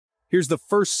Here's the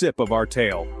first sip of our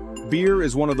tale. Beer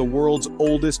is one of the world's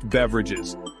oldest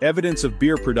beverages. Evidence of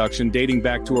beer production dating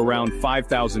back to around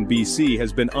 5000 BC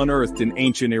has been unearthed in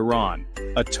ancient Iran.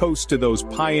 A toast to those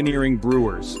pioneering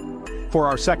brewers. For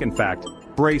our second fact,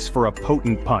 brace for a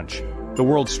potent punch. The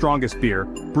world's strongest beer,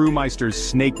 Brewmeister's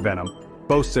Snake Venom,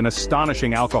 boasts an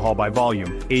astonishing alcohol by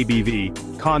volume,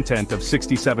 ABV, content of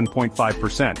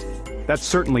 67.5%. That's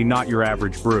certainly not your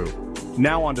average brew.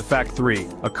 Now on to fact 3,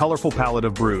 a colorful palette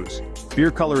of brews.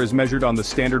 Beer color is measured on the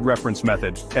standard reference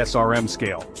method, SRM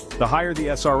scale. The higher the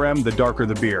SRM, the darker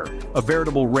the beer. A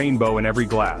veritable rainbow in every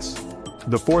glass.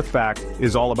 The fourth fact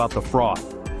is all about the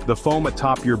froth. The foam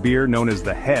atop your beer, known as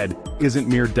the head, isn't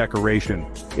mere decoration.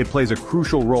 It plays a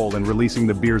crucial role in releasing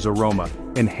the beer's aroma,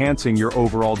 enhancing your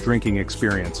overall drinking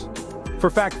experience. For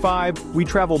fact 5, we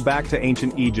travel back to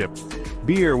ancient Egypt.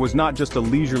 Beer was not just a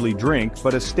leisurely drink,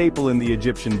 but a staple in the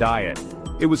Egyptian diet.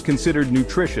 It was considered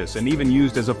nutritious and even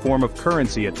used as a form of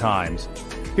currency at times.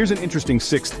 Here's an interesting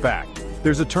sixth fact.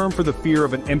 There's a term for the fear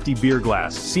of an empty beer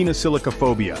glass,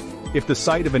 sinosilicophobia. If the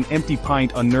sight of an empty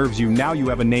pint unnerves you, now you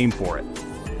have a name for it.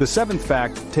 The seventh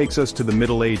fact takes us to the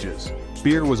Middle Ages.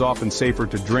 Beer was often safer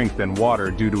to drink than water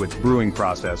due to its brewing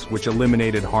process, which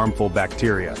eliminated harmful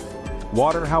bacteria.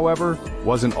 Water, however,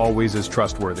 wasn't always as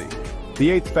trustworthy. The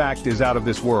eighth fact is out of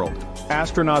this world.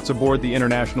 Astronauts aboard the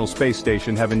International Space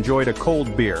Station have enjoyed a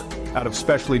cold beer, out of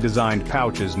specially designed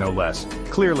pouches no less.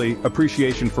 Clearly,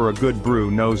 appreciation for a good brew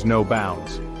knows no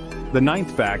bounds. The ninth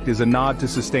fact is a nod to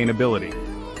sustainability.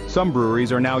 Some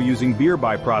breweries are now using beer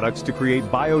byproducts to create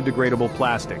biodegradable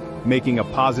plastic, making a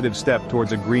positive step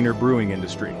towards a greener brewing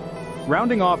industry.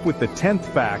 Rounding off with the 10th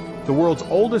fact, the world's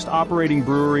oldest operating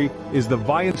brewery is the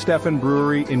Weihenstephan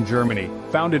Brewery in Germany,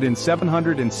 founded in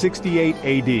 768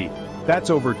 AD. That's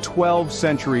over 12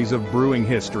 centuries of brewing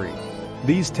history.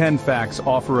 These 10 facts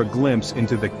offer a glimpse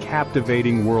into the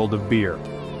captivating world of beer.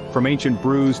 From ancient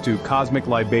brews to cosmic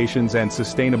libations and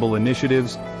sustainable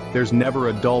initiatives, there's never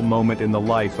a dull moment in the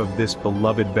life of this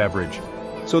beloved beverage.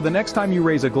 So the next time you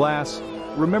raise a glass,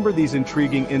 remember these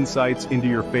intriguing insights into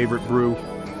your favorite brew.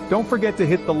 Don't forget to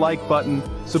hit the like button,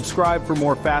 subscribe for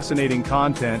more fascinating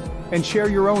content, and share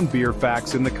your own beer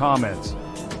facts in the comments.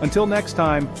 Until next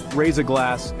time, raise a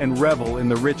glass and revel in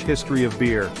the rich history of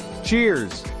beer.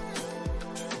 Cheers!